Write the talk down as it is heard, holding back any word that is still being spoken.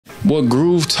What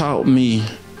Groove taught me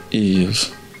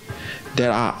is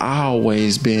that I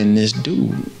always been this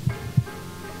dude.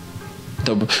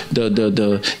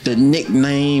 The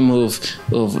nickname of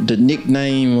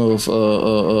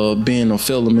being a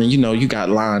filament, you know, you got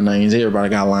line names. Everybody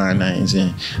got line names,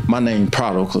 and my name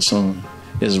Prodigal Son.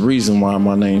 There's a reason why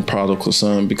my name Prodigal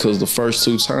Son, because the first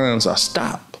 2 times I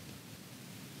stopped.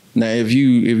 Now, if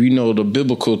you know the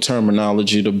biblical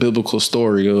terminology, the biblical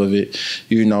story of it,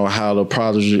 you know how the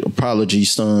prodigy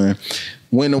son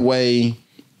went away,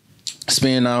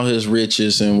 spent all his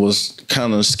riches, and was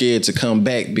kind of scared to come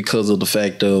back because of the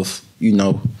fact of, you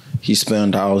know, he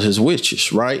spent all his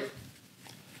riches, right?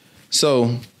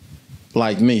 So,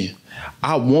 like me,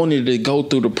 I wanted to go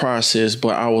through the process,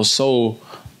 but I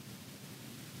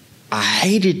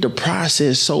hated the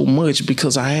process so much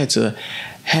because I had to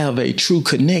have a true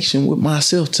connection with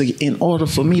myself in order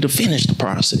for me to finish the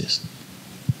process.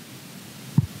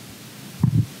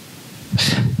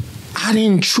 I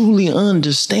didn't truly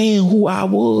understand who I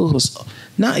was.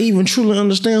 Not even truly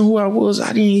understand who I was. I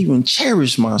didn't even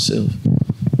cherish myself.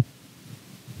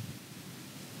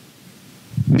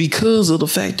 Because of the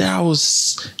fact that I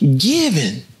was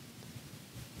given.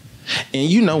 And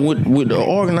you know, with the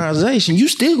organization, you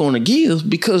still gonna give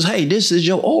because, hey, this is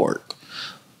your org.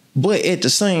 But at the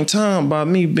same time, by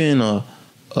me being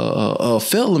a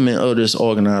filament of this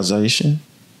organization,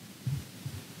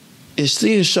 it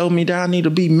still showed me that I need to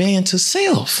be man to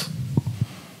self.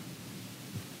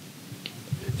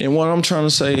 And what I'm trying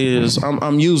to say is,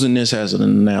 I'm using this as an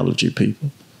analogy,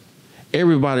 people.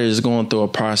 Everybody is going through a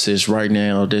process right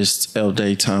now, this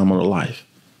day time of life.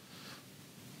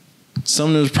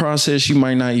 Some of this process, you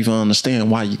might not even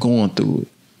understand why you're going through it.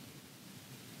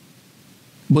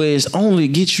 But it's only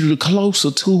to get you closer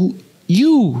to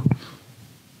you.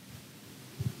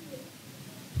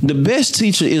 The best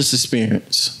teacher is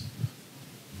experience.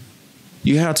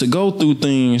 You have to go through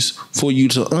things for you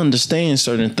to understand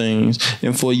certain things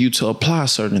and for you to apply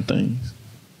certain things.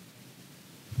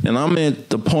 And I'm at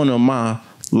the point of my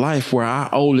life where I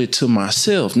owe it to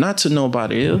myself, not to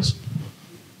nobody else.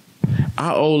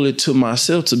 I owe it to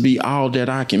myself to be all that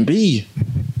I can be.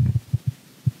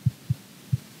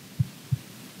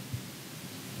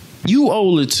 You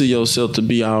owe it to yourself to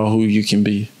be all who you can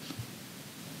be.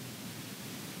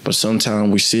 But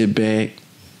sometimes we sit back,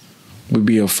 we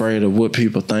be afraid of what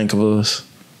people think of us,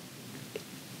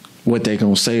 what they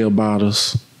gonna say about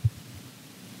us,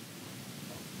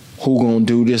 who gonna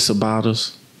do this about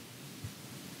us.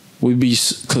 We be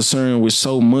concerned with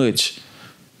so much.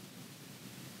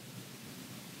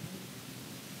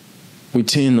 We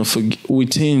tend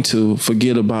to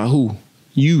forget about who?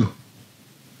 You.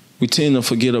 We tend to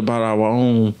forget about our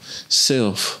own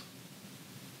self.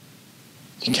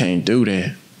 You can't do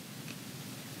that.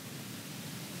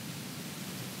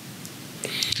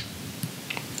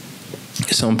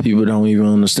 Some people don't even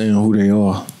understand who they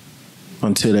are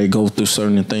until they go through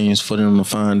certain things for them to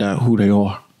find out who they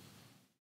are.